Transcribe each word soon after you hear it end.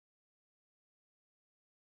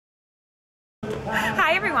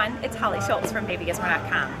everyone, it's Holly Schultz from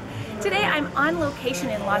BabyGizmo.com. Today I'm on location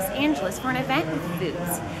in Los Angeles for an event with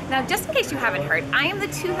Voots. Now just in case you haven't heard, I am the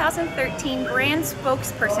 2013 brand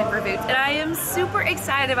spokesperson for Voots and I am super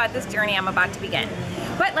excited about this journey I'm about to begin.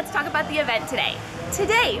 But let's talk about the event today.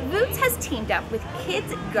 Today, Voots has teamed up with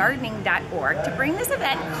kidsgardening.org to bring this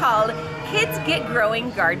event called Kids Get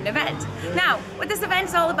Growing Garden Event. Now, what this event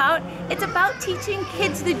is all about, it's about teaching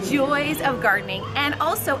kids the joys of gardening and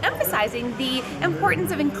also emphasizing the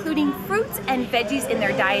importance of including fruits and veggies in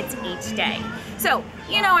their diets each day. So,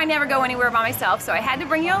 you know I never go anywhere by myself, so I had to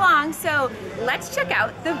bring you along, so let's check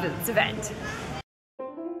out the Voots event.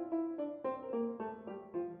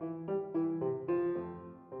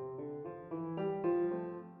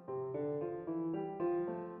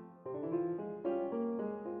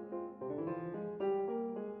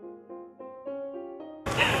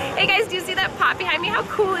 Hey guys, do you see that pot behind me? How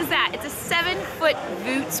cool is that? It's a 7-foot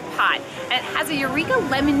Voots pot and it has a Eureka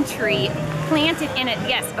lemon tree planted in it.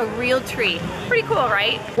 Yes, a real tree. Pretty cool,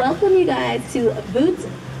 right? Welcome you guys to Voots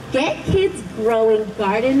Get Kids Growing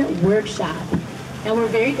Garden Workshop. And we're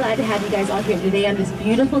very glad to have you guys all here today on this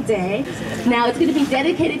beautiful day. Now it's going to be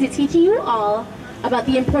dedicated to teaching you all about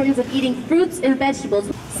the importance of eating fruits and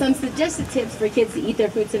vegetables. Some suggested tips for kids to eat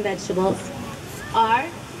their fruits and vegetables are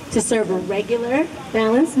to serve a regular,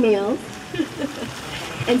 balanced meal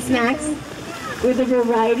and snacks with a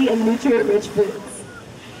variety of nutrient-rich foods.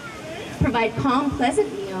 Provide calm,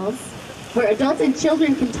 pleasant meals where adults and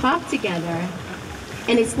children can talk together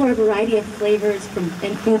and explore a variety of flavors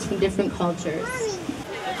and foods from different cultures.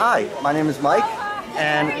 Hi, my name is Mike,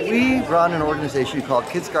 and we run an organization called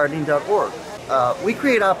kidsgardening.org. We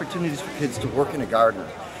create opportunities for kids to work in a garden.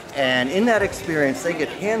 And in that experience, they get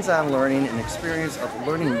hands-on learning and experience of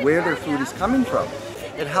learning where their food is coming from.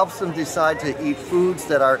 It helps them decide to eat foods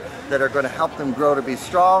that are going to help them grow to be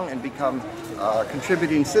strong and become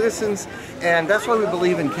contributing citizens. And that's why we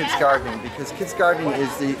believe in kids gardening, because kids gardening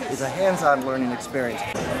is a hands-on learning experience.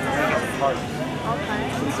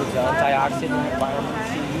 Antioxidant, vitamin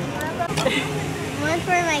C. One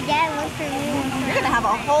for my dad, one for me. You're gonna have a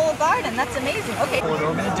whole garden. That's amazing. Okay. Pour it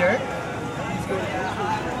over the dirt.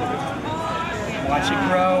 Watch it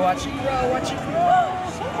grow, watch it grow, watch it grow.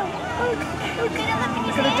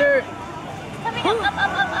 Look at the dirt. Coming up.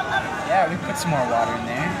 Yeah, we put some more water in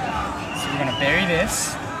there. So we're gonna bury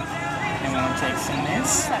this. And we're gonna take some of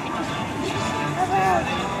this.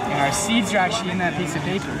 And our seeds are actually in that piece of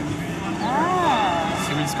paper.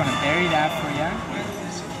 So we're just gonna bury that for you.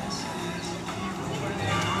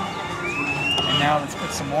 And now let's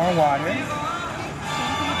put some more water.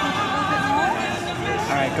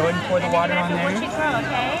 Alright, go ahead and pour the water on there.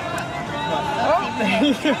 Oh, there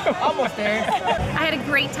you go. Almost there. I had a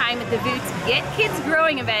great time at the Voots Get Kids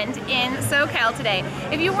Growing event in SoCal today.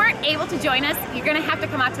 If you weren't able to join us, you're going to have to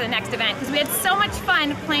come out to the next event because we had so much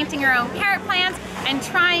fun planting our own carrot plants and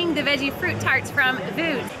trying the veggie fruit tarts from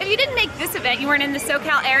Voots. If you didn't make this event, you weren't in the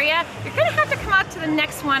SoCal area, you're going to have to come out to the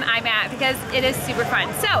next one I'm at because it is super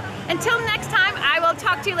fun. So until next time, I will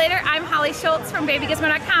talk to you later. I'm Holly Schultz from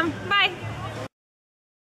BabyGizmo.com. Bye.